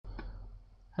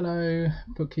Hello,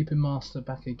 Bookkeeping Master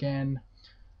back again.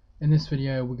 In this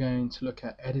video we're going to look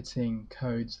at editing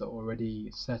codes that are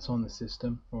already set on the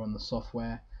system or on the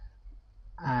software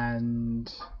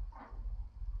and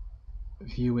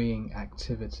viewing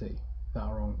activity that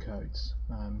are on codes.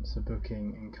 So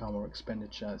booking income or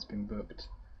expenditure that's been booked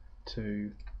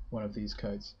to one of these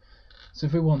codes. So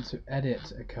if we want to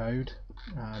edit a code,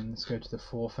 let's go to the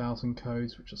 4000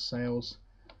 codes, which are sales.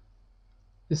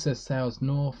 This says sales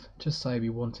north. Just say we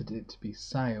wanted it to be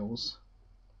sales.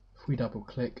 If we double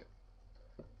click,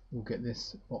 we'll get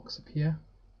this box appear.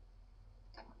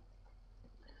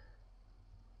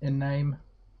 In name,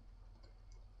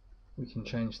 we can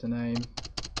change the name.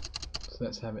 So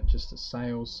let's have it just as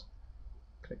sales.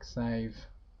 Click save,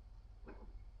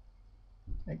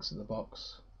 exit the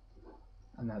box,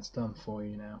 and that's done for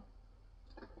you now.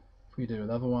 If we do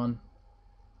another one,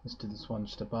 let's do this one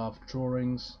just above,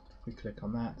 drawings. If we click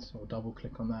on that or double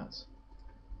click on that, it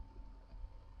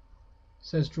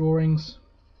says drawings.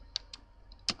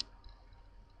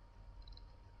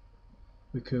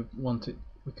 We could want it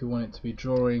to be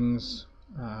drawings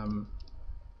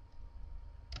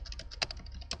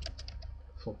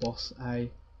for boss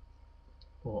A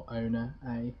or owner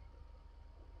A.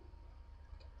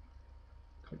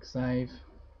 Click save,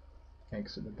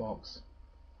 exit the box,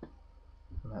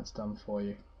 and that's done for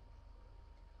you.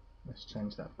 Let's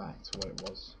change that back to what it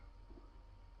was.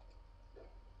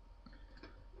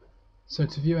 So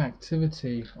to view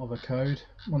activity of a code,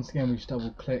 once again we just double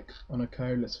click on a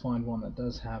code. Let's find one that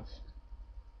does have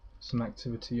some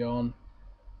activity on.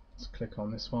 Let's click on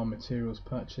this one, materials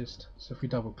purchased. So if we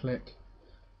double click,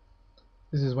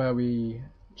 this is where we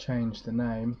change the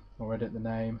name or edit the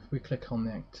name. If we click on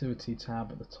the activity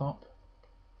tab at the top,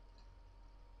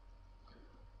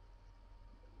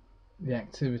 the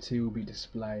activity will be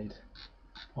displayed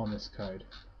on this code.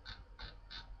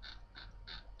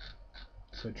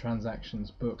 So transactions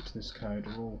booked, this code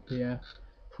are all here.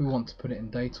 If we want to put it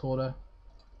in date order,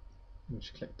 we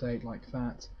just click date like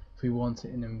that. If we want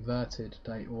it in inverted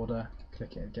date order,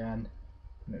 click it again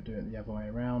and it'll do it the other way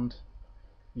around.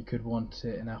 You could want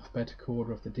it in alphabetical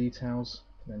order of the details,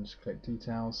 then just click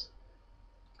details.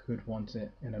 Could want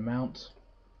it in amount.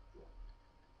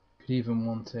 Could even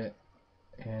want it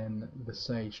in the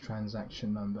Sage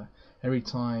transaction number. Every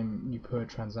time you put a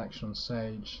transaction on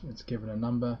Sage, it's given a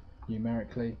number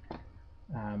numerically.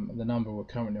 The number we're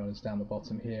currently on is down the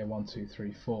bottom here,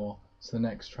 1234. So the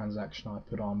next transaction I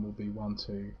put on will be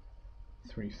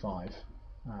 1235,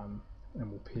 and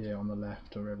will appear on the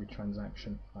left of every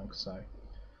transaction like so.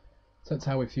 So that's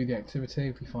how we view the activity.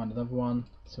 If we find another one,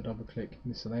 so double click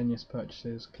miscellaneous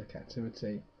purchases, click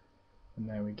activity, and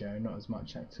there we go. Not as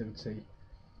much activity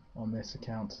on this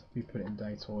account. We put it in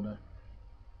date order.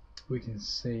 We can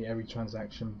see every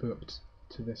transaction booked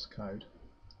to this code.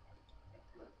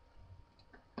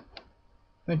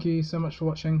 Thank you so much for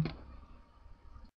watching.